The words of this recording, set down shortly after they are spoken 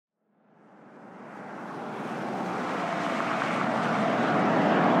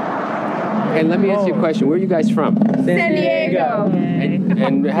Hey, let me ask you a question. Where are you guys from? San Diego.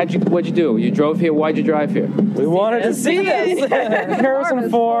 And what'd you do? You drove here? Why'd you drive here? We wanted to see this.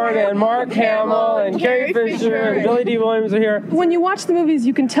 Harrison Ford and Mark Hamill and Carrie Fisher and Billy D. Williams are here. When you watch the movies,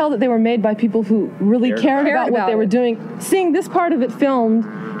 you can tell that they were made by people who really cared about what they were doing. Seeing this part of it filmed,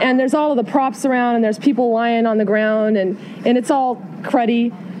 and there's all of the props around, and there's people lying on the ground, and it's all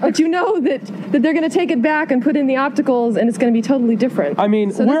cruddy. But you know that they're going to take it back and put in the opticals, and it's going to be totally different. I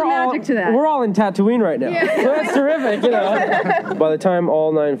mean, so there's magic to that. We're all in Tatooine right now. Yeah. So that's terrific, you know. By the time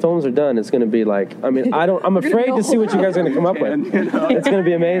all 9 films are done, it's going to be like, I mean, I'm afraid to see what you guys are going to come up with. It's going to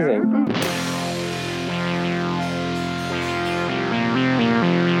be amazing.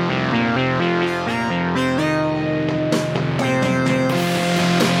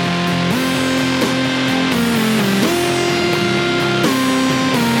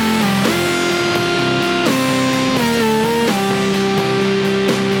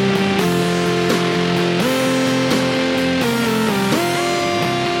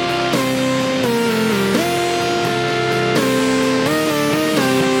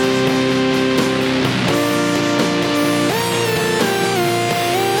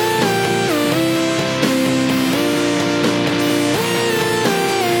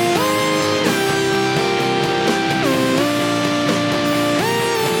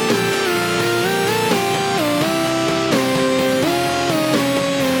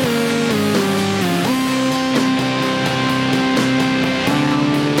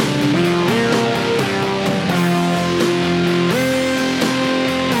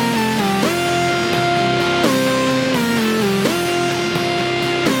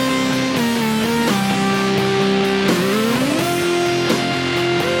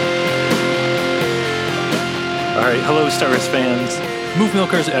 Hello, Star Wars fans, movie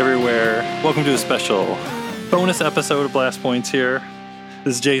milkers everywhere. Welcome to a special bonus episode of Blast Points here.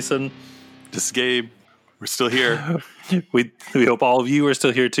 This is Jason. This is Gabe. We're still here. We hope all of you are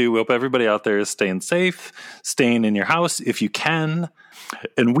still here too. We hope everybody out there is staying safe, staying in your house if you can.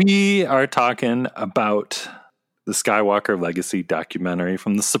 And we are talking about the Skywalker Legacy documentary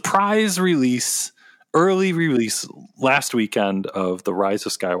from the surprise release, early release last weekend of The Rise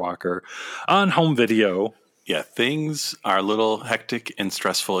of Skywalker on home video. Yeah, things are a little hectic and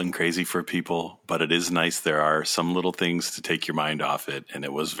stressful and crazy for people, but it is nice. There are some little things to take your mind off it, and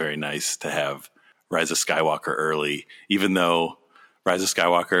it was very nice to have Rise of Skywalker early, even though Rise of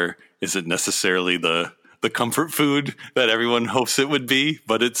Skywalker isn't necessarily the comfort food that everyone hopes it would be,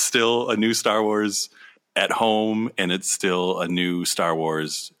 but it's still a new Star Wars at home, and it's still a new Star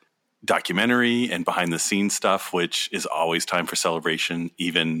Wars documentary and behind-the-scenes stuff, which is always time for celebration,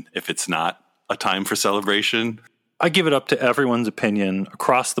 even if it's not a time for celebration. I give it up to everyone's opinion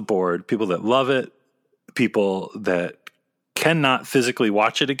across the board. People that love it, people that cannot physically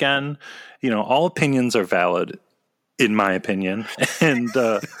watch it again. You know, all opinions are valid, in my opinion. And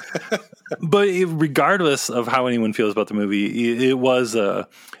but regardless of how anyone feels about the movie, it was a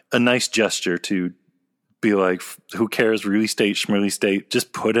nice gesture to be like, who cares? Release date, schmerlease date.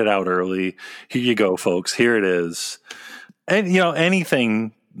 Just put it out early. Here you go, folks. Here it is. And, you know,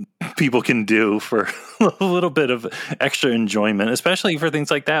 anything people can do for a little bit of extra enjoyment, especially for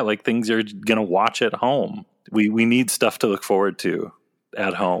things like that, like things you're going to watch at home. We need stuff to look forward to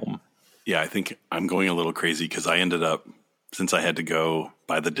at home. Yeah, I think I'm going a little crazy because I ended up, since I had to go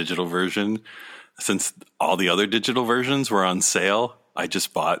buy the digital version, since all the other digital versions were on sale, I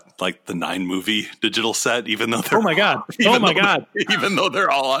just bought like the 9-movie digital set, even though they're even though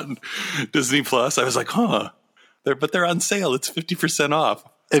they're all on Disney Plus. I was like, but they're on sale. It's 50% off.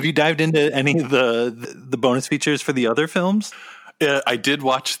 Have you dived into any of the bonus features for the other films? I did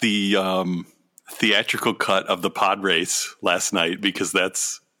watch the theatrical cut of the pod race last night because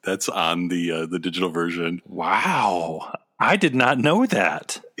that's on the digital version. Wow. I did not know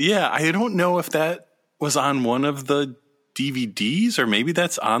that. Yeah, I don't know if that was on one of the DVDs or maybe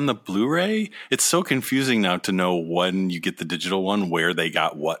that's on the Blu-ray. It's so confusing now to know when you get the digital one, where they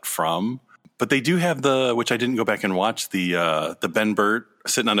got what from. But they do have which I didn't go back and watch, the Ben Burt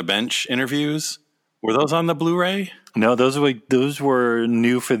sitting on a bench interviews. Were those on the Blu-ray? No, those were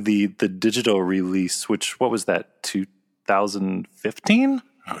new for the digital release, what was that, 2015?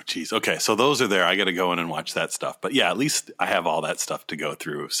 Oh, geez. Okay, so those are there. I got to go in and watch that stuff. But yeah, at least I have all that stuff to go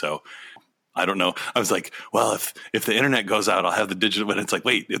through. So I don't know. I was like, well, if the internet goes out, I'll have the digital. But it's like,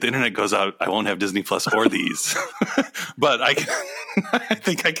 wait, if the internet goes out, I won't have Disney Plus or these. But I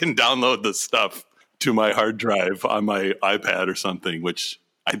think I can download the stuff to my hard drive on my iPad or something, which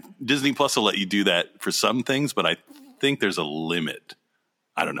Disney Plus will let you do that for some things, but I think there's a limit.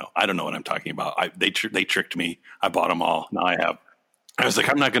 I don't know. I don't know what I'm talking about. They tricked me. I bought them all. Now I I was like,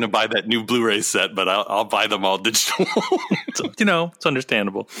 I'm not going to buy that new Blu-ray set, but I'll buy them all digital. So, it's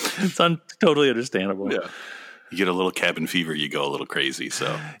understandable. It's totally understandable. Yeah. You get a little cabin fever, you go a little crazy.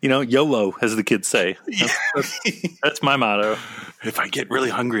 So, YOLO, as the kids say. That's my motto. If I get really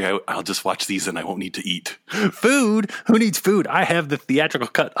hungry, I'll just watch these and I won't need to eat. Food? Who needs food? I have the theatrical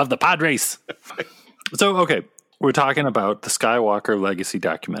cut of the pod race. So, okay, we're talking about the Skywalker Legacy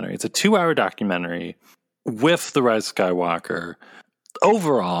documentary. It's a 2-hour documentary with The Rise of Skywalker.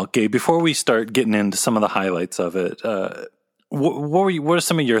 Overall, Gabe, before we start getting into some of the highlights of it, what are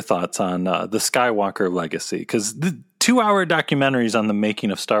some of your thoughts on the Skywalker Legacy? Because the 2-hour documentaries on the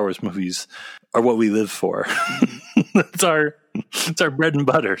making of Star Wars movies are what we live for. It's our bread and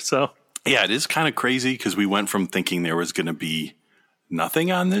butter. So yeah, it is kind of crazy because we went from thinking there was going to be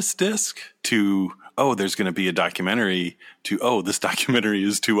nothing on this disc to, oh, there's going to be a documentary to, oh, this documentary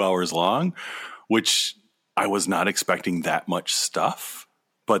is 2 hours long, which I was not expecting that much stuff.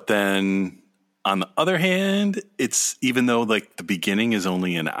 But then on the other hand, it's, even though like the beginning is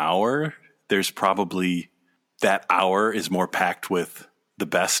only an hour, there's probably that hour is more packed with the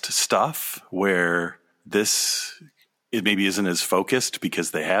best stuff, where it maybe isn't as focused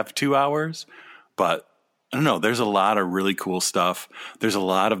because they have 2 hours. But I don't know, there's a lot of really cool stuff. There's a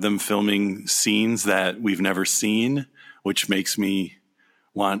lot of them filming scenes that we've never seen, which makes me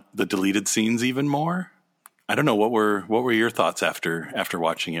want the deleted scenes even more. I don't know, what were your thoughts after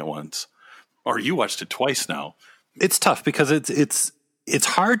watching it once? Or you watched it twice now. It's tough because it's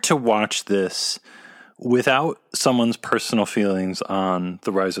hard to watch this without someone's personal feelings on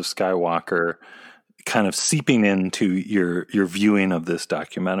The Rise of Skywalker kind of seeping into your viewing of this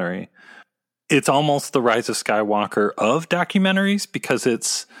documentary. It's almost The Rise of Skywalker of documentaries,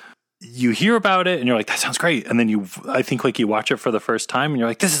 because you hear about it and you're like, that sounds great. And then I think like you watch it for the first time and you're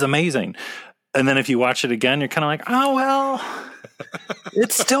like, this is amazing. And then if you watch it again, you're kind of like, oh, well,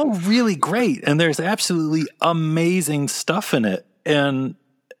 it's still really great. And there's absolutely amazing stuff in it. And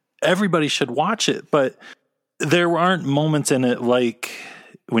everybody should watch it. But there aren't moments in it like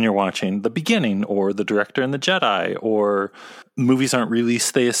when you're watching The Beginning or The Director and the Jedi, or movies aren't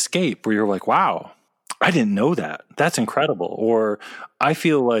released, they escape, where you're like, wow, I didn't know that. That's incredible. Or I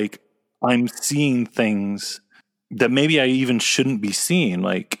feel like I'm seeing things that maybe I even shouldn't be seeing.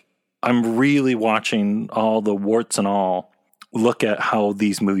 Like, I'm really watching all the warts and all look at how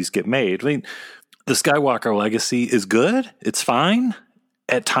these movies get made. I mean, the Skywalker Legacy is good. It's fine.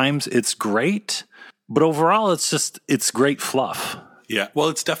 At times it's great, but overall it's great fluff. Yeah. Well,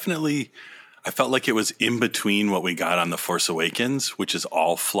 it's definitely, I felt like it was in between what we got on The Force Awakens, which is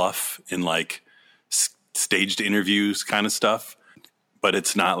all fluff and like staged interviews kind of stuff. But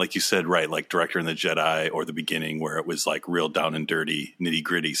it's not, like you said, right, like Director and the Jedi or The Beginning, where it was like real down and dirty, nitty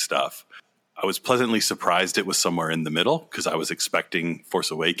gritty stuff. I was pleasantly surprised it was somewhere in the middle, because I was expecting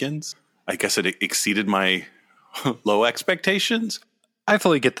Force Awakens. I guess it exceeded my low expectations. I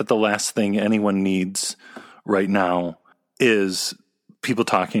fully get that the last thing anyone needs right now is people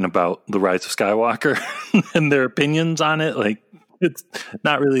talking about The Rise of Skywalker and their opinions on it. Like, it's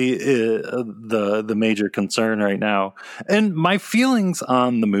not really the major concern right now. And my feelings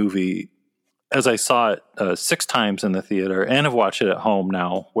on the movie, as I saw it 6 times in the theater and have watched it at home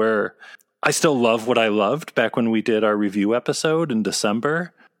now, where I still love what I loved back when we did our review episode in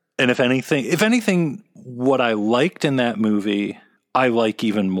December. And if anything, what I liked in that movie, I like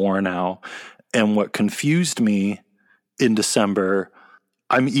even more now. And what confused me in December,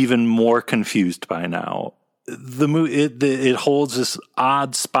 I'm even more confused by now. The movie, it holds this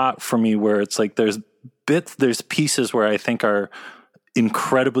odd spot for me where it's like there's there's pieces where I think are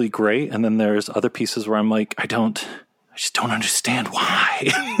incredibly great, and then there's other pieces where I'm like, I just don't understand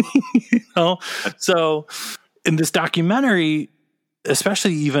why. So in this documentary,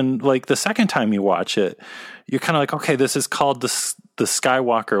 especially even like the second time you watch it, you're kind of like, okay, this is called the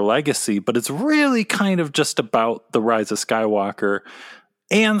Skywalker Legacy, but it's really kind of just about The Rise of Skywalker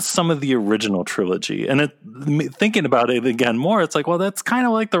and some of the original trilogy. And thinking about it again more, it's like, well, that's kind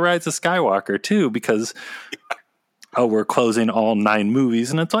of like The Rise of Skywalker too, because we're closing all 9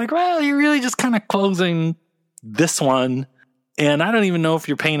 movies. And it's like, well, you're really just kind of closing this one. And I don't even know if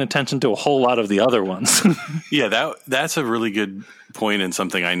you're paying attention to a whole lot of the other ones. Yeah, that's a really good point, and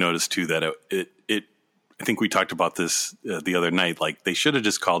something I noticed too, that I think we talked about this the other night. Like, they should have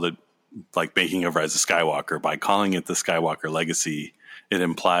just called it like Making of Rise of Skywalker. By calling it the Skywalker Legacy, it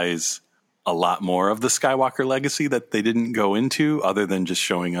implies a lot more of the Skywalker Legacy that they didn't go into, other than just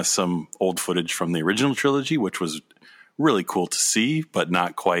showing us some old footage from the original trilogy, which was really cool to see, but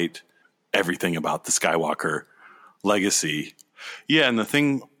not quite everything about the Skywalker Legacy. Yeah, and the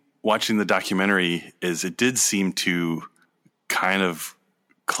thing watching the documentary is it did seem to kind of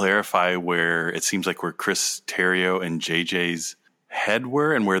clarify where it seems like where Chris Terrio and JJ's head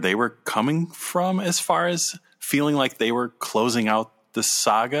were and where they were coming from as far as feeling like they were closing out the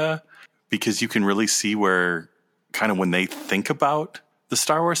saga, because you can really see where kind of when they think about the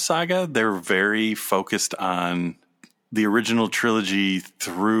Star Wars saga, they're very focused on the original trilogy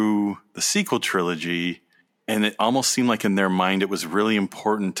through the sequel trilogy. And it almost seemed like in their mind, it was really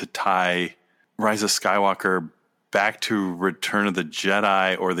important to tie Rise of Skywalker back to Return of the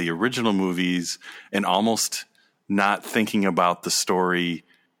Jedi or the original movies, and almost not thinking about the story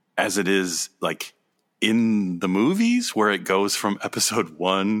as it is like in the movies, where it goes from episode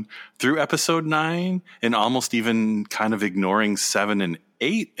 1 through episode 9, and almost even kind of ignoring 7 and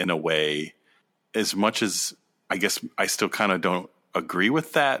 8 in a way. As much as I guess I still kind of don't agree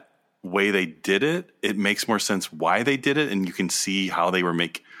with that way they did it, it makes more sense why they did it, and you can see how they were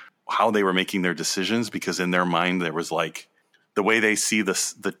making their decisions, because in their mind there was like the way they see the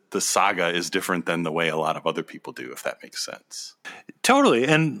saga is different than the way a lot of other people do, if that makes sense. Totally.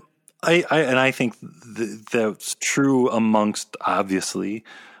 And I think that's true amongst obviously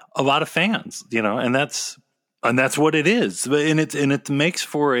a lot of fans, and that's what it is. And it makes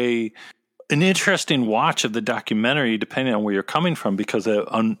for an interesting watch of the documentary, depending on where you're coming from, because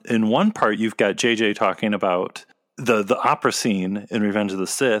in one part you've got JJ talking about the opera scene in Revenge of the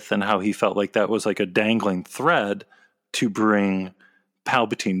Sith and how he felt like that was like a dangling thread to bring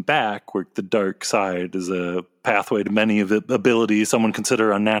Palpatine back, where the dark side is a pathway to many of the abilities someone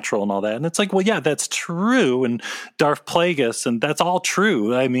consider unnatural and all that. And it's like, well, yeah, that's true. And Darth Plagueis, and that's all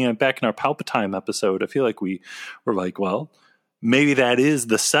true. I mean, back in our Palpatine episode, I feel like we were like, well, maybe that is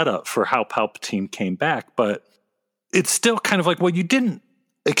the setup for how Palpatine came back. But it's still kind of like, well, you didn't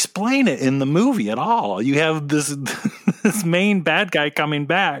explain it in the movie at all. You have this main bad guy coming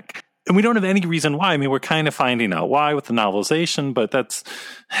back, and we don't have any reason why. I mean, we're kind of finding out why with the novelization, but that's,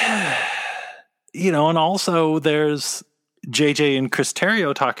 and also there's JJ and Chris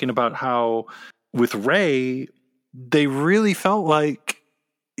Terrio talking about how with Rey, they really felt like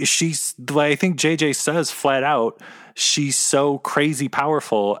I think JJ says flat out, she's so crazy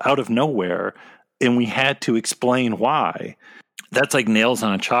powerful out of nowhere, and we had to explain why. That's like nails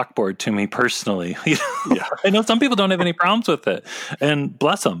on a chalkboard to me personally. Yeah. I know some people don't have any problems with it, and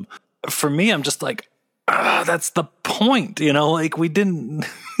bless them. For me, I'm just like, that's the point, like we didn't.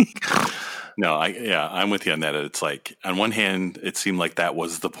 No, I'm with you on that. It's like, on one hand, it seemed like that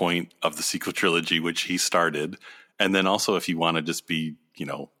was the point of the sequel trilogy, which he started. And then also, if you want to just be,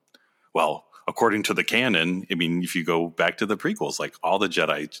 well, according to the canon, I mean, if you go back to the prequels, like all the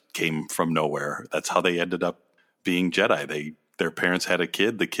Jedi came from nowhere. That's how they ended up being Jedi. Their parents had a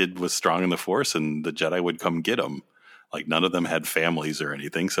kid. The kid was strong in the Force, and the Jedi would come get them. Like, none of them had families or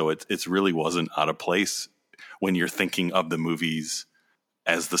anything. So it really wasn't out of place when you're thinking of the movies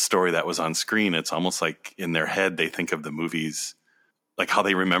as the story that was on screen. It's almost like in their head, they think of the movies like how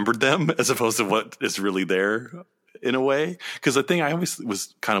they remembered them as opposed to what is really there in a way. Because the thing I always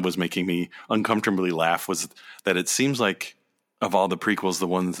was making me uncomfortably laugh was that it seems like of all the prequels, the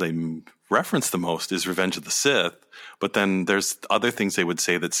ones they reference the most is Revenge of the Sith. But then there's other things they would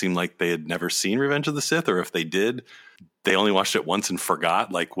say that seem like they had never seen Revenge of the Sith, or if they did, they only watched it once and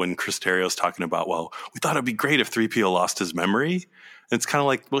forgot. Like when Chris Terrio's talking about, well, we thought it'd be great if 3PO lost his memory. And it's kind of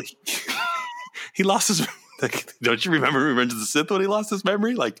like, well, he lost his, like, don't you remember Revenge of the Sith when he lost his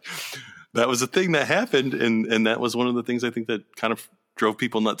memory? Like, that was a thing that happened. And that was one of the things I think that kind of drove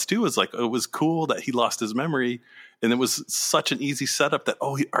people nuts too, is like, it was cool that he lost his memory. And it was such an easy setup that,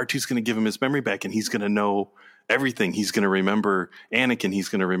 R2's going to give him his memory back, and he's going to know everything. He's going to remember Anakin. He's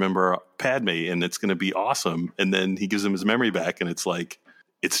going to remember Padme, and it's going to be awesome. And then he gives him his memory back, and it's like,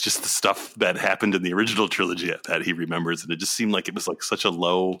 it's just the stuff that happened in the original trilogy that he remembers. And it just seemed like it was like such a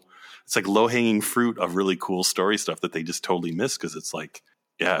low hanging fruit of really cool story stuff that they just totally missed. Cause it's like,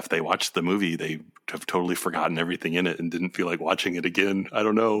 yeah, if they watched the movie, they have totally forgotten everything in it and didn't feel like watching it again. I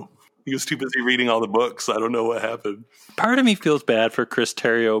don't know. He was too busy reading all the books. I don't know what happened. Part of me feels bad for Chris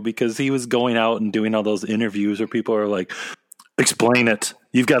Terrio because he was going out and doing all those interviews where people are like, explain it.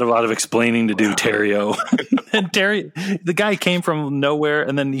 You've got a lot of explaining to do, Terrio. And the guy came from nowhere,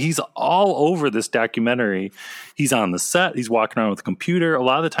 and then he's all over this documentary. He's on the set. He's walking around with a computer. A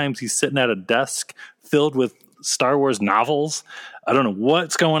lot of the times he's sitting at a desk filled with Star Wars novels. I don't know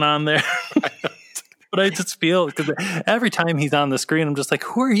what's going on there. But I just feel, because every time he's on the screen, I'm just like,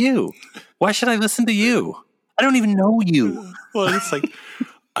 who are you? Why should I listen to you? I don't even know you. Well, it's like,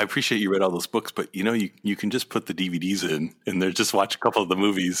 I appreciate you read all those books, but you can just put the DVDs in and just watch a couple of the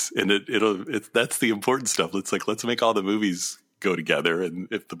movies, and that's the important stuff. It's like, let's make all the movies go together. And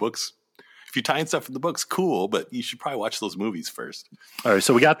if the books, if you tie in stuff in the books, cool, but you should probably watch those movies first. All right,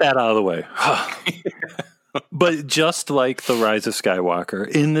 so we got that out of the way. But just like The Rise of Skywalker,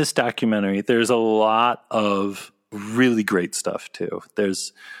 in this documentary, there's a lot of really great stuff too.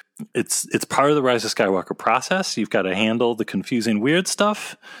 It's part of the Rise of Skywalker process. You've got to handle the confusing, weird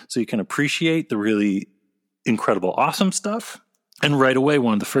stuff so you can appreciate the really incredible, awesome stuff. And right away,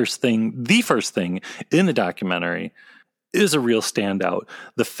 the first thing in the documentary is a real standout.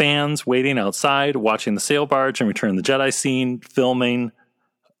 The fans waiting outside, watching the sail barge and Return of the Jedi scene, filming.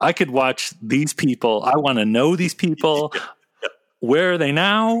 I could watch these people. I want to know these people. Where are they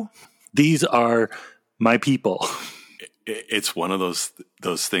now? These are my people. It's one of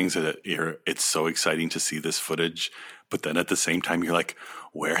those things that it's so exciting to see this footage, but then at the same time you're like,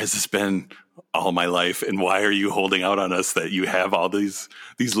 where has this been all my life, and why are you holding out on us that you have all these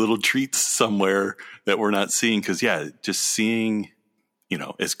little treats somewhere that we're not seeing? Because just seeing,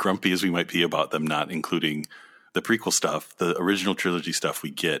 as grumpy as we might be about them not including the prequel stuff, the original trilogy stuff we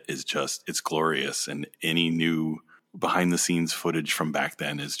get is just, it's glorious, and any new behind the scenes footage from back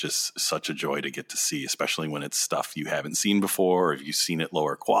then is just such a joy to get to see, especially when it's stuff you haven't seen before, or if you've seen it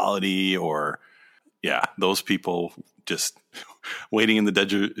lower quality, or those people just waiting in the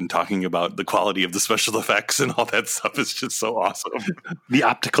desert and talking about the quality of the special effects and all that stuff is just so awesome. The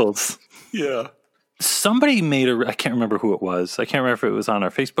opticals. Yeah. Somebody made I can't remember who it was. I can't remember if it was on our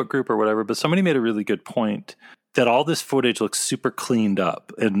Facebook group or whatever, but somebody made a really good point that all this footage looks super cleaned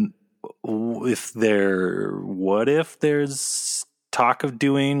up. And what if there's talk of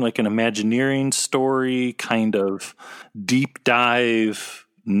doing like an Imagineering story kind of deep dive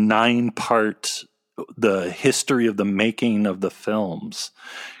 9-part the history of the making of the films?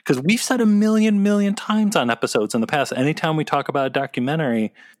 Because we've said a million times on episodes in the past, anytime we talk about a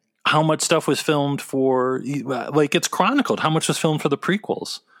documentary, how much stuff was filmed for, like, it's chronicled how much was filmed for the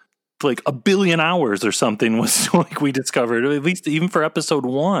prequels. Like 1 billion hours or something was like we discovered, at least even for episode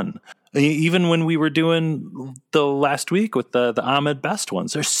 1. Even when we were doing the last week with the Ahmed Best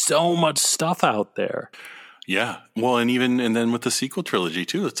ones, there's so much stuff out there. Yeah. Well, and then with the sequel trilogy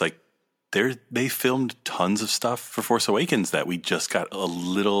too, it's like they filmed tons of stuff for Force Awakens that we just got a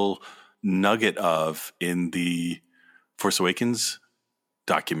little nugget of in the Force Awakens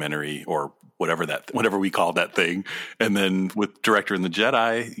documentary, or whatever we call that thing. And then with Director and the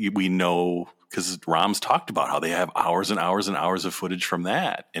Jedi, we know, because Ram's talked about how they have hours and hours and hours of footage from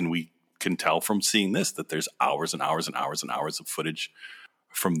that. And we can tell from seeing this that there's hours and hours and hours and hours of footage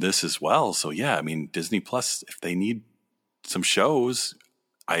from this as well. So Disney Plus, if they need some shows,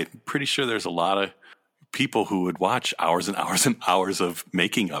 I'm pretty sure there's a lot of people who would watch hours and hours and hours of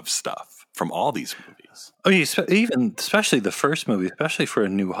making of stuff from all these movies. Oh, especially the first movie, especially for A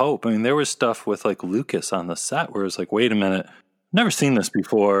New Hope. I mean, there was stuff with like Lucas on the set where it's like, wait a minute, never seen this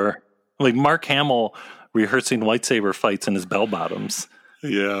before. Like Mark Hamill rehearsing lightsaber fights in his bell bottoms.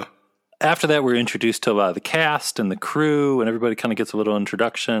 Yeah. After that, we're introduced to a lot of the cast and the crew, and everybody kind of gets a little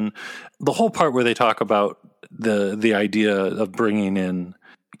introduction. The whole part where they talk about the idea of bringing in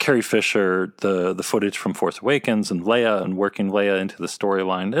Carrie Fisher, the footage from Force Awakens, and Leia, and working Leia into the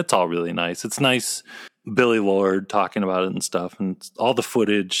storyline. It's all really nice. It's nice. Billy Lord talking about it and stuff, and all the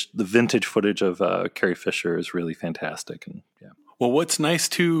footage, the vintage footage of Carrie Fisher is really fantastic. And well, what's nice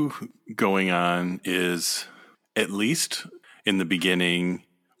too going on is, at least in the beginning,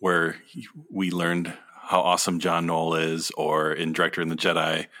 where we learned how awesome John Knoll is, or in Director and the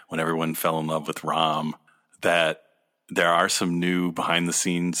Jedi, when everyone fell in love with Ram, that there are some new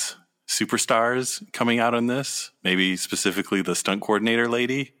behind-the-scenes superstars coming out on this, maybe specifically the stunt coordinator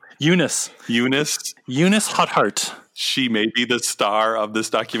lady. Eunice Huthart. She may be the star of this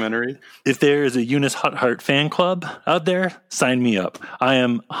documentary. If there is a Eunice Huthart fan club out there, sign me up. I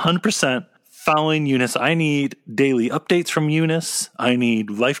am 100% following Eunice. I need daily updates from Eunice. I need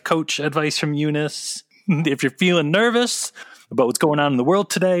life coach advice from Eunice. If you're feeling nervous about what's going on in the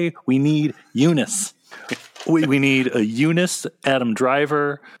world today, we need Eunice. We need a Eunice Adam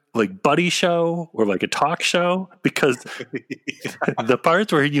Driver like buddy show, or like a talk show, because the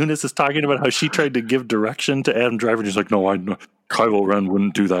parts where Eunice is talking about how she tried to give direction to Adam Driver, and he's like, no, Kylo Ren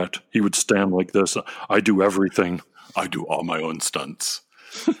wouldn't do that. He would stand like this. I do everything. I do all my own stunts.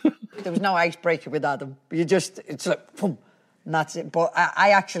 There was no icebreaker with Adam. It's like, boom, and that's it. But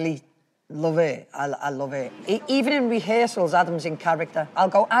I actually love it. I love it. Even in rehearsals, Adam's in character. I'll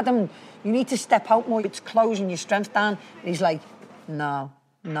go, Adam, you need to step out more. It's closing your strength down. And he's like, no,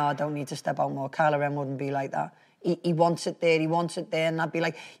 I don't need to step out more. Kylo Ren wouldn't be like that. He wants it there, and I'd be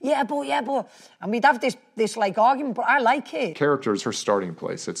like, yeah, but. And we'd have this like argument, but I like it. Character is her starting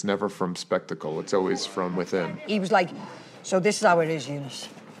place. It's never from spectacle. It's always from within. He was like, so this is how it is, Eunice.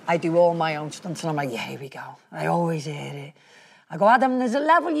 I do all my own stunts, and I'm like, yeah, here we go. I always hear it. I go, Adam, there's a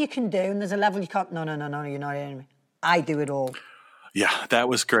level you can do, and there's a level you can't. No, you're not hearing me. I do it all. Yeah, that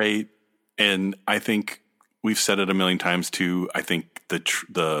was great. And I think we've said it a million times too. I think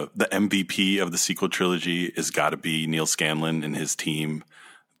the MVP of the sequel trilogy has got to be Neil Scanlon and his team.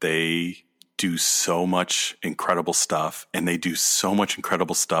 They do so much incredible stuff, and they do so much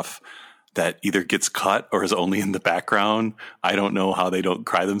incredible stuff that either gets cut or is only in the background. I don't know how they don't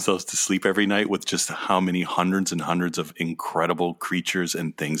cry themselves to sleep every night with just how many hundreds and hundreds of incredible creatures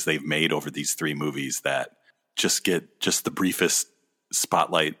and things they've made over these 3 movies that just get just the briefest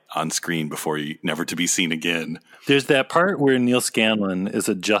spotlight on screen before you never to be seen again. There's that part where Neil Scanlon is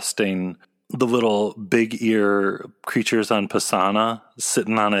adjusting the little big ear creatures on Pisana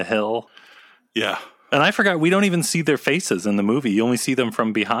sitting on a hill. Yeah. And I forgot, we don't even see their faces in the movie. You only see them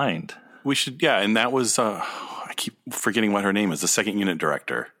from behind. We should, yeah. And that was, I keep forgetting what her name is, the second unit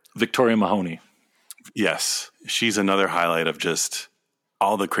director. Victoria Mahoney. Yes. She's another highlight of just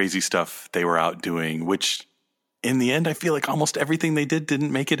all the crazy stuff they were out doing, which in the end, I feel like almost everything they did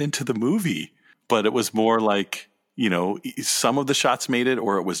didn't make it into the movie. But it was more like, you know, some of the shots made it,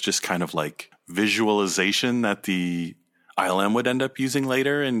 or it was just kind of like visualization that the ILM would end up using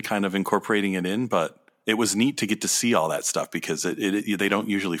later and kind of incorporating it in. But it was neat to get to see all that stuff because they don't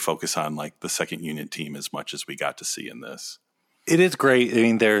usually focus on like the second unit team as much as we got to see in this. It is great. I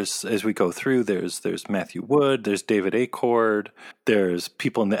mean, there's, as we go through, there's Matthew Wood, there's David Acord, there's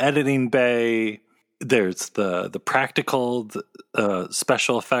people in the editing bay, there's the practical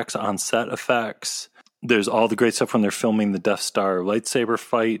special effects, on-set effects. There's all the great stuff when they're filming the Death Star lightsaber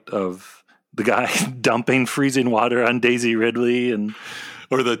fight of the guy dumping freezing water on Daisy Ridley, and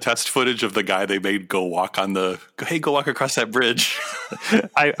or the test footage of the guy they made go walk across that bridge.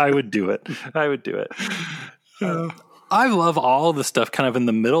 I would do it. I would do it. I love all the stuff kind of in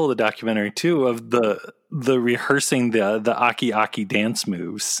the middle of the documentary too, of the rehearsing the Aki Aki dance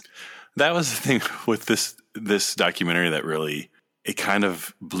moves. That was the thing with this documentary that really, it kind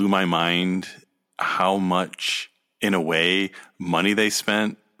of blew my mind how much, in a way, money they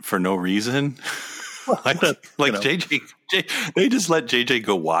spent for no reason. JJ, they just let JJ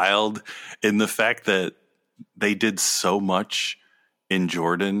go wild in the fact that they did so much in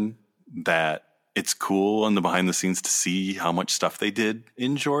Jordan that it's cool on the behind the scenes to see how much stuff they did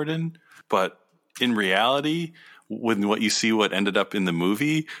in Jordan. But in reality, when what ended up in the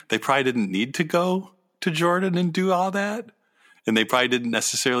movie, they probably didn't need to go to Jordan and do all that. And they probably didn't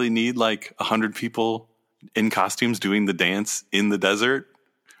necessarily need like 100 people in costumes doing the dance in the desert,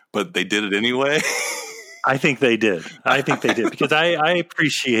 but they did it anyway. I think they did. Because I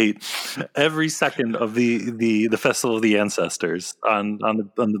appreciate every second of the Festival of the Ancestors on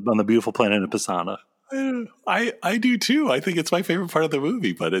the beautiful planet of Pisana. I do too. I think it's my favorite part of the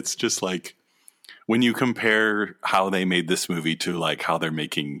movie, but it's just like when you compare how they made this movie to like how they're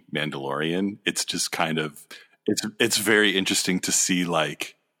making Mandalorian, it's just kind of it's very interesting to see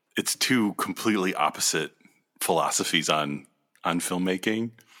like it's 2 completely opposite philosophies on filmmaking.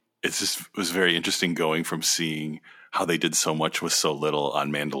 It was very interesting going from seeing how they did so much with so little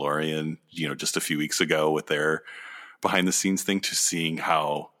on Mandalorian, just a few weeks ago with their behind the scenes thing, to seeing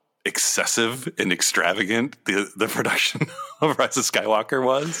how excessive and extravagant the production of Rise of Skywalker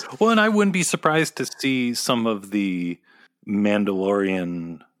was. Well, and I wouldn't be surprised to see some of the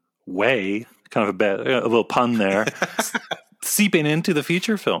Mandalorian way, kind of a little pun there, seeping into the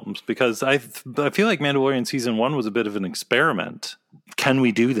future films, because I feel like Mandalorian season 1 was a bit of an experiment. Can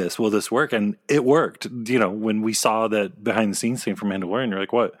we do this? Will this work? And it worked. When we saw that behind the scenes thing for Mandalorian, you're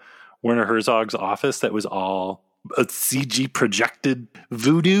like, what? Werner Herzog's office that was all a CG projected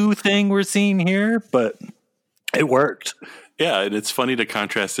voodoo thing we're seeing here, but it worked. Yeah, and it's funny to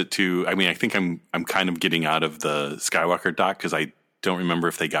contrast it to, I think I'm kind of getting out of the Skywalker doc because I don't remember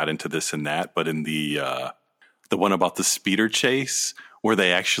if they got into this and that, but in the one about the speeder chase where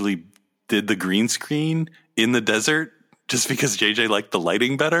they actually did the green screen in the desert just because JJ liked the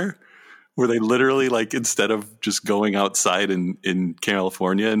lighting better, where they literally, like, instead of just going outside in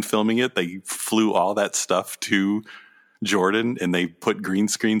California and filming it, they flew all that stuff to Jordan and they put green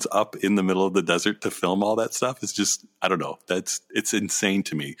screens up in the middle of the desert to film all that stuff. It's just, I don't know. It's insane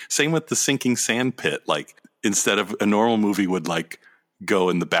to me. Same with the sinking sand pit. Like, instead of a normal movie would like go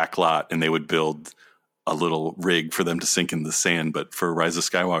in the back lot and they would build a little rig for them to sink in the sand. But for Rise of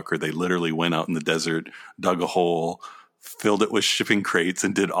Skywalker, they literally went out in the desert, dug a hole, filled it with shipping crates,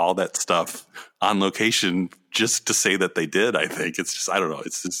 and did all that stuff on location just to say that they did. I think it's just, I don't know.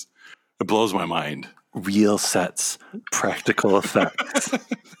 It's just, it blows my mind. Real sets, practical effects.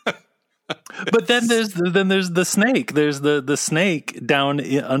 But then there's the snake. There's the snake down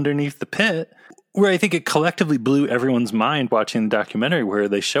underneath the pit, where I think it collectively blew everyone's mind watching the documentary where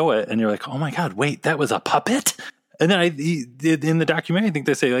they show it, and you're like, oh my God, wait, that was a puppet? And then in the documentary, I think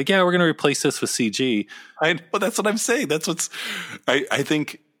they say, like, yeah, we're going to replace this with CG. I know, that's what I'm saying. That's what's, I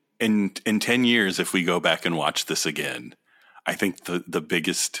think in 10 years, if we go back and watch this again, I think the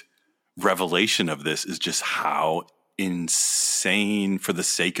biggest revelation of this is just how insane, for the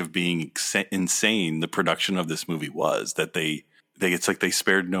sake of being insane, the production of this movie was. That it's like they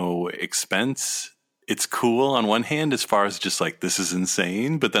spared no expense. It's cool on one hand, as far as just like, this is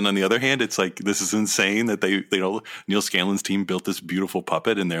insane. But then on the other hand, it's like, this is insane that Neil Scanlon's team built this beautiful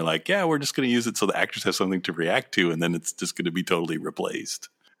puppet, and they're like, yeah, we're just going to use it so the actors have something to react to. And then it's just going to be totally replaced.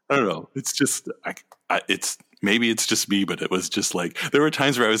 I don't know. It's just, maybe it's just me, but it was just like, there were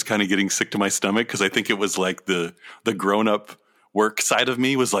times where I was kind of getting sick to my stomach, because I think it was like the grown up work side of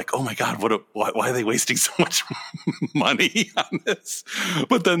me was like, oh my God, why are they wasting so much money on this?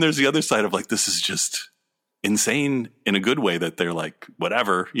 But then there's the other side of like, this is just insane in a good way, that they're like,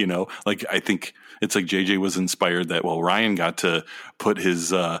 whatever, like, I think it's like JJ was inspired that, well, Ryan got to put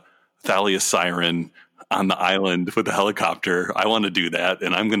his Thalias siren on the island with the helicopter. I want to do that.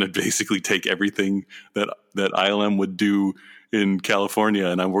 And I'm going to basically take everything that ILM would do in California,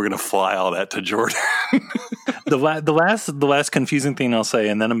 and we're going to fly all that to Jordan. The last confusing thing I'll say,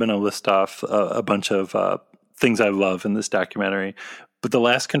 and then I'm going to list off a bunch of things I love in this documentary. But the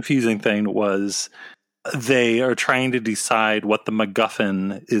last confusing thing was, they are trying to decide what the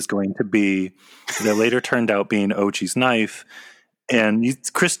MacGuffin is going to be. That later turned out being Ochi's knife. And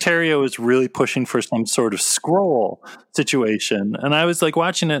Chris Terrio is really pushing for some sort of scroll situation. And I was like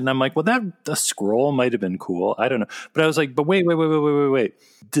watching it, and I'm like, well, a scroll might have been cool. I don't know. But I was like, but wait.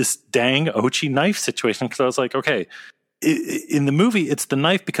 This dang Ochi knife situation. Because I was like, okay, in the movie, it's the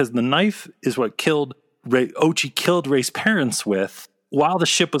knife, because the knife is what Ochi killed Rey's parents with while the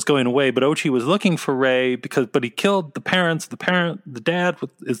ship was going away. But Ochi was looking for Rey, but he killed the parents. The dad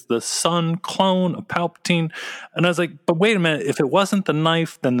is the son clone of Palpatine. And I was like, but wait a minute, if it wasn't the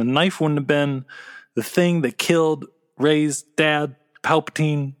knife, then the knife wouldn't have been the thing that killed Rey's dad,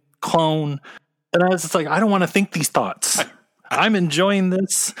 Palpatine clone. And I was just like, I don't want to think these thoughts. I'm enjoying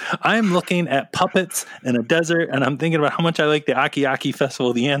this. I'm looking at puppets in a desert, and I'm thinking about how much I like the Aki Aki Festival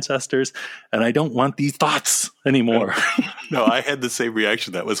of the Ancestors, and I don't want these thoughts anymore. No, I had the same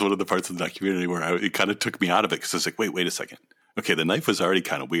reaction. That was one of the parts of the documentary where it kind of took me out of it, because I was like, wait a second. Okay, the knife was already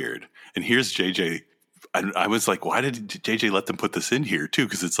kind of weird. And here's JJ. I was like, why did JJ let them put this in here too?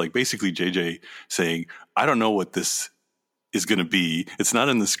 Because it's like basically JJ saying, I don't know what this is going to be. It's not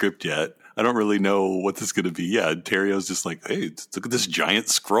in the script yet. I don't really know what this is going to be. Yeah, Terrio's just like, hey, look at this giant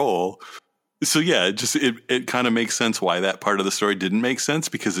scroll. So yeah, it kind of makes sense why that part of the story didn't make sense,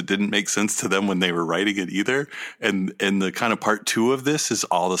 because it didn't make sense to them when they were writing it either. And the kind of part two of this is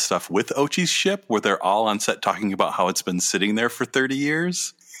all the stuff with Ochi's ship, where they're all on set talking about how it's been sitting there for 30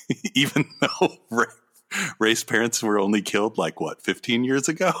 years, even though Rey's parents were only killed 15 years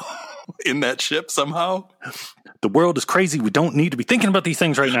ago in that ship somehow. The world is crazy. We don't need to be thinking about these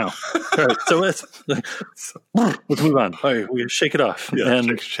things right now. All right, so let's move on. All right, we shake it off. Yeah,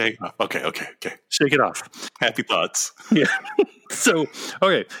 and shake it off. Okay. Shake it off. Happy thoughts. Yeah. So,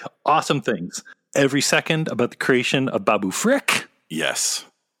 okay, awesome things. Every second about the creation of Babu Frick. Yes.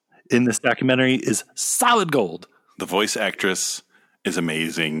 In this documentary is solid gold. The voice actress is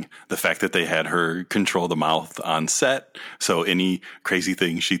amazing. The fact that they had her control the mouth on set, so any crazy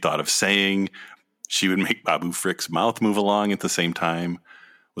thing she thought of saying, she would make Babu Frick's mouth move along at the same time,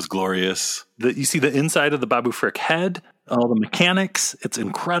 was glorious. You see the inside of the Babu Frick head, all the mechanics. It's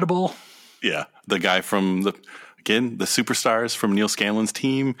incredible. Yeah. The guy from the superstars from Neil Scanlon's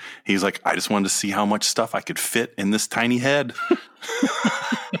team, he's like, I just wanted to see how much stuff I could fit in this tiny head.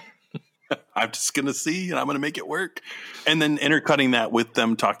 I'm just going to see, and I'm going to make it work. And then intercutting that with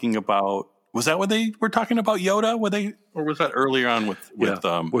them talking about, was that when they were talking about Yoda? Or was that earlier on with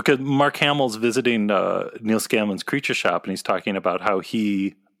because Mark Hamill's visiting Neil Scanlon's Creature Shop, and he's talking about how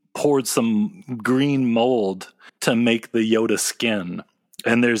he poured some green mold to make the Yoda skin.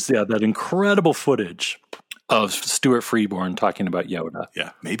 And there's that incredible footage of Stuart Freeborn talking about Yoda.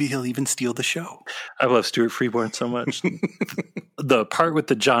 Yeah, maybe he'll even steal the show. I love Stuart Freeborn so much. The part with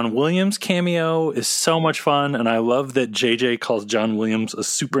the John Williams cameo is so much fun, and I love that JJ calls John Williams a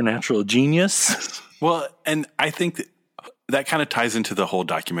supernatural genius. Well, and I think that kind of ties into the whole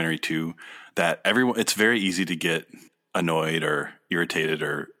documentary too, that it's very easy to get annoyed or irritated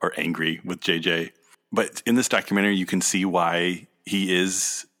or angry with JJ. But in this documentary, you can see why he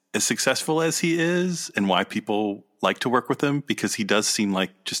is as successful as he is, and why people like to work with him because he does seem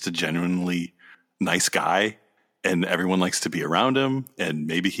like just a genuinely nice guy, and everyone likes to be around him. And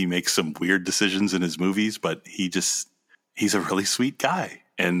maybe he makes some weird decisions in his movies, but he's a really sweet guy.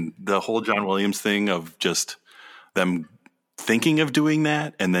 And the whole John Williams thing of just them thinking of doing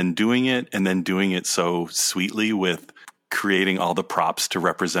that and then doing it so sweetly with creating all the props to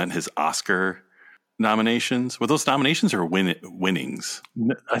represent his Oscar nominations. Were those nominations or winnings?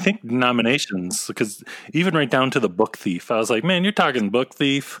 I think nominations, because even right down to the Book Thief, I was like, man, you're talking Book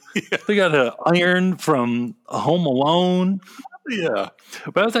Thief. Yeah. They got an iron from Home Alone. Yeah.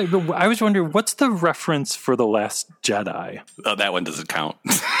 But I was wondering, what's the reference for The Last Jedi? Oh, that one doesn't count.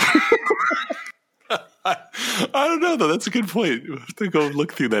 I don't know, though. That's a good point. We'll have to go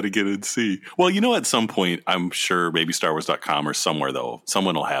look through that again and see. Well, at some point, I'm sure maybe StarWars.com or somewhere, though,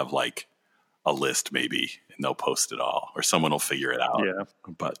 someone will have like a list maybe, and they'll post it all, or someone will figure it out. Yeah.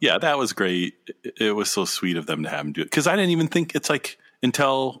 But yeah, that was great. It was so sweet of them to have him do it. Because I didn't even think, it's like,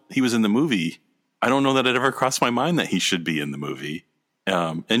 until he was in the movie, I don't know that it ever crossed my mind that he should be in the movie.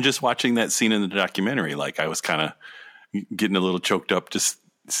 And just watching that scene in the documentary, like I was kind of getting a little choked up just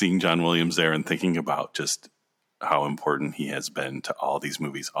seeing John Williams there and thinking about just how important he has been to all these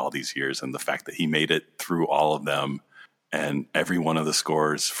movies, all these years, and the fact that he made it through all of them. And every one of the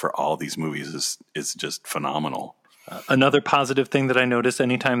scores for all these movies is just phenomenal. Another positive thing that I noticed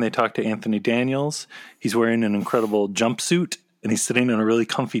anytime they talk to Anthony Daniels, he's wearing an incredible jumpsuit and he's sitting in a really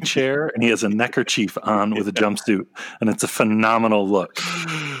comfy chair and he has a neckerchief on with a jumpsuit, and it's a phenomenal look.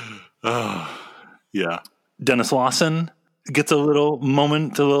 Yeah. Dennis Lawson gets a little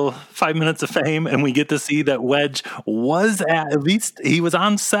moment, a little 5 minutes of fame, and we get to see that Wedge was at least he was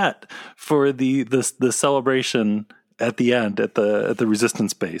on set for the celebration at the end at the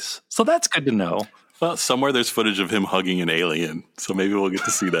Resistance base. So that's good to know. Well, somewhere there's footage of him hugging an alien, so maybe we'll get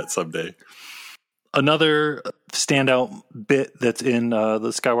to see that someday. Another standout bit that's in the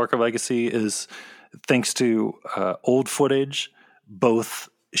Skywalker Legacy is thanks to old footage, both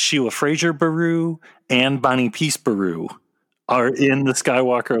Sheila Fraser-Baru and Bonnie Peace-Baru are in the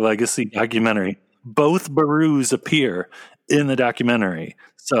Skywalker Legacy documentary. Both Barus appear in the documentary.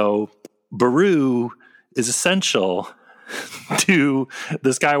 So Baru is essential to the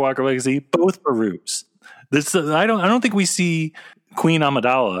Skywalker Legacy. Both Barus. I don't think we see Queen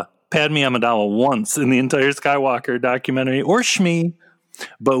Amidala, Padme Amidala, once in the entire Skywalker documentary, or Shmi,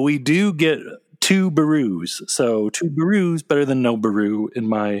 but we do get two Barus. So two Barus better than no Baru, in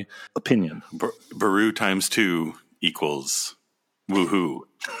my opinion. Baru times 2 equals woohoo.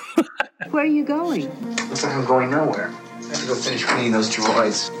 Where are you going? Looks like I'm going nowhere. I have to go finish cleaning those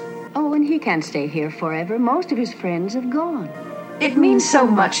droids. Oh, and he can't stay here forever. Most of his friends have gone. It means so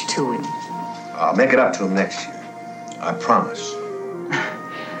much to him. I'll make it up to him next year. I promise.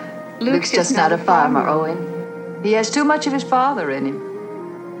 Luke's just not a farmer, Owen. He has too much of his father in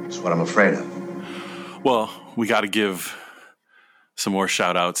him. That's what I'm afraid of. Well, we got to give some more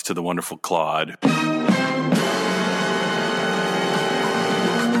shout outs to the wonderful Claude.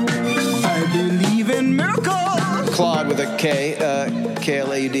 I believe in miracles. Claude with a K,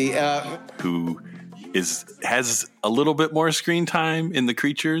 K-L-A-U-D. Who has a little bit more screen time in the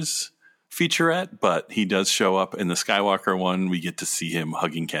Creatures featurette, but he does show up in the Skywalker one. We get to see him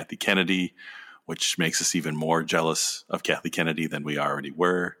hugging Kathy Kennedy, which makes us even more jealous of Kathy Kennedy than we already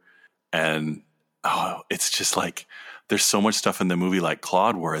were. And it's just like there's so much stuff in the movie like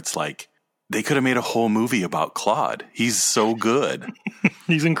Claude where it's like they could have made a whole movie about Claude. He's so good.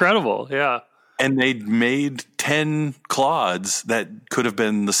 He's incredible. Yeah. And they made 10 Claudes that could have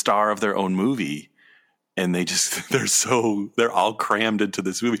been the star of their own movie. And they're all crammed into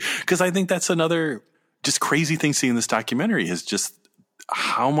this movie. Because I think that's another just crazy thing seeing this documentary is just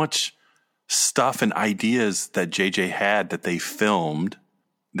how much stuff and ideas that JJ had that they filmed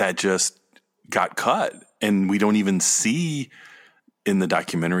that just got cut. And we don't even see in the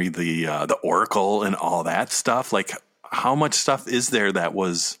documentary the Oracle and all that stuff. Like how much stuff is there that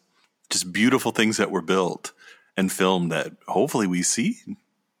was just beautiful things that were built and filmed that hopefully we see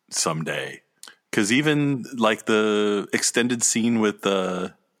someday. Because even like the extended scene with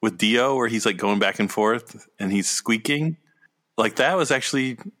Dio where he's like going back and forth and he's squeaking, like that was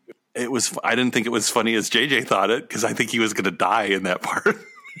actually, I didn't think it was funny as JJ thought it because I think he was going to die in that part.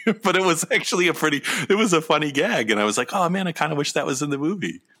 But it was actually it was a funny gag. And I was like, oh man, I kind of wish that was in the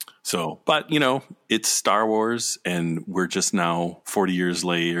movie. So, but it's Star Wars and we're just now 40 years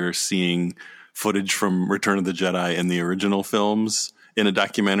later seeing footage from Return of the Jedi and the original films in a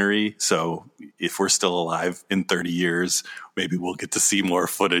documentary. So if we're still alive in 30 years, maybe we'll get to see more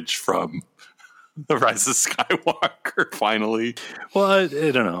footage from The Rise of Skywalker, finally. Well, I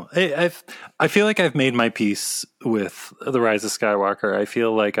don't know. I feel like I've made my peace with The Rise of Skywalker. I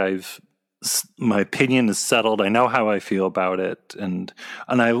feel like my opinion is settled. I know how I feel about it. And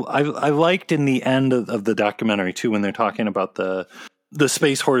I liked in the end of the documentary, too, when they're talking about the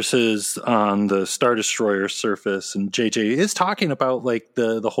space horses on the Star Destroyer surface. And JJ is talking about like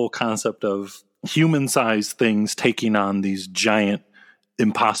the whole concept of human-sized things taking on these giant,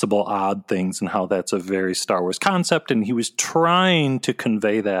 impossible, odd things, and how that's a very Star Wars concept. And he was trying to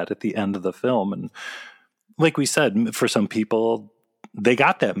convey that at the end of the film. And like we said, for some people, they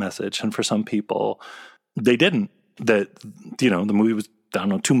got that message. And for some people, they didn't. That, the movie was, I don't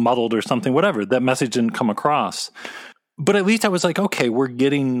know, too muddled or something, whatever. That message didn't come across. But at least I was like, okay, we're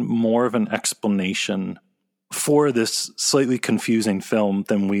getting more of an explanation for this slightly confusing film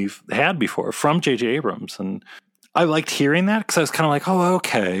than we've had before from J.J. Abrams. And I liked hearing that because I was kind of like, oh,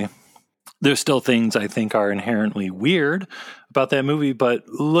 okay. There's still things I think are inherently weird about that movie, but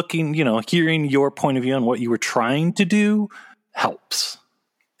hearing your point of view on what you were trying to do helps,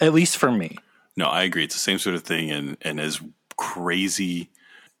 at least for me. No, I agree. It's the same sort of thing, and as crazy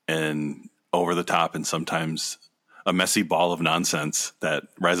and over the top and sometimes a messy ball of nonsense that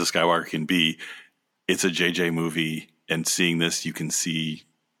Rise of Skywalker can be. It's a JJ movie, and seeing this, you can see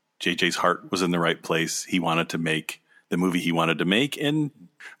JJ's heart was in the right place. He wanted to make the movie he wanted to make, and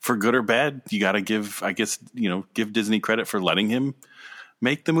for good or bad, you got to give Disney credit for letting him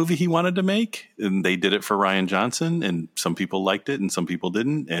make the movie he wanted to make. And they did it for Rian Johnson, and some people liked it and some people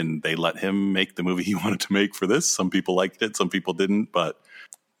didn't, and they let him make the movie he wanted to make for this. Some people liked it, some people didn't, but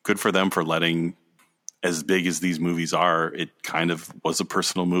good for them for letting, as big as these movies are, it kind of was a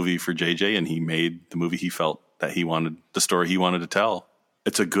personal movie for JJ, and he made the movie he felt that he wanted, the story he wanted to tell.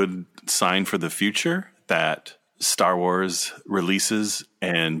 It's a good sign for the future that Star Wars releases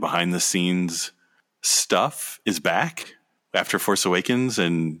and behind the scenes stuff is back after Force Awakens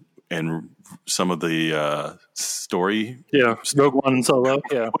and some of the story. Yeah, Rogue One and Solo.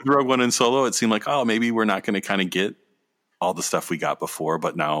 Yeah, with Rogue One and Solo, it seemed like, oh, maybe we're not going to kind of get all the stuff we got before,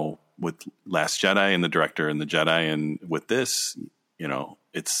 but now with Last Jedi and the director and the Jedi, and with this,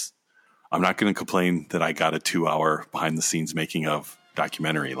 I'm not going to complain that I got a 2-hour behind the scenes making of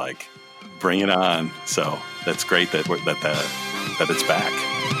documentary. Like, bring it on. So that's great that it's back.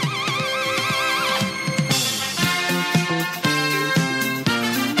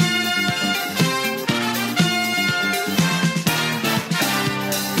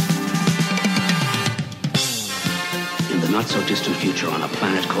 In the not-so-distant future on a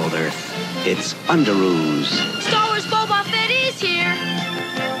planet called Earth, it's Underoos. Star Wars Boba Fett is here.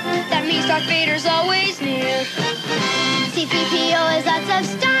 That means Darth Vader's always near. C-3PO has lots of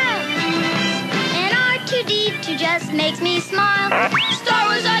style. And R2-D2 just makes me smile. Star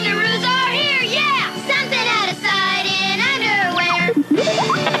Wars Underoos are here, yeah! Something out of sight in underwear.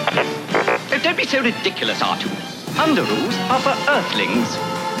 Oh, don't be so ridiculous, R2. Underoos are for Earthlings.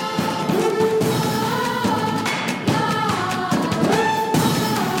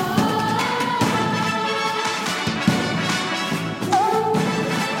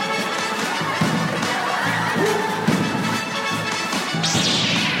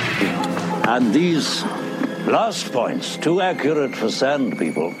 And these last points, too accurate for sand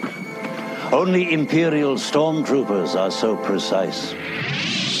people. Only Imperial stormtroopers are so precise.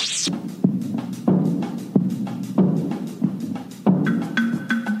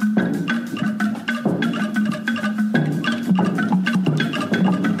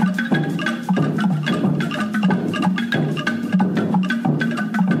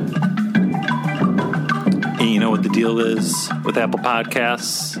 And you know what the deal is with Apple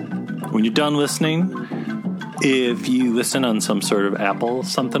Podcasts? When you're done listening, if you listen on some sort of Apple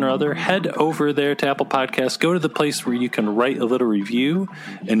something or other, head over there to Apple Podcasts. Go to the place where you can write a little review.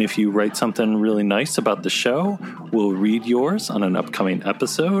 And if you write something really nice about the show, we'll read yours on an upcoming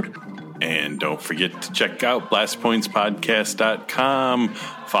episode. And don't forget to check out blastpointspodcast.com.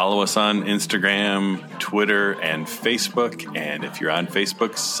 Follow us on Instagram, Twitter, and Facebook. And if you're on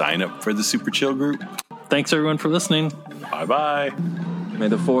Facebook, sign up for the Super Chill group. Thanks, everyone, for listening. Bye-bye. May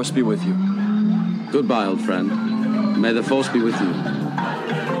the Force be with you. Goodbye, old friend. May the Force be with you.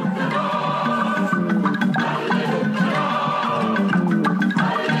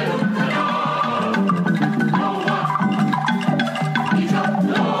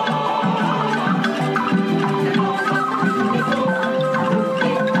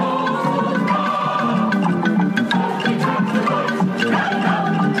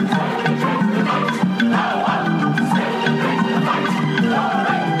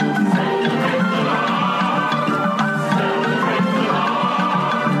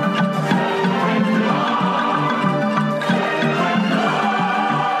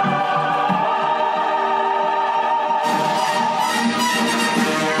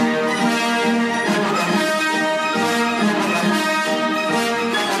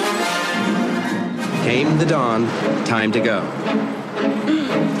 Came the dawn. Time to go.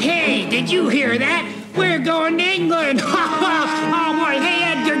 Hey, did you hear that? We're going to England! Ha ha!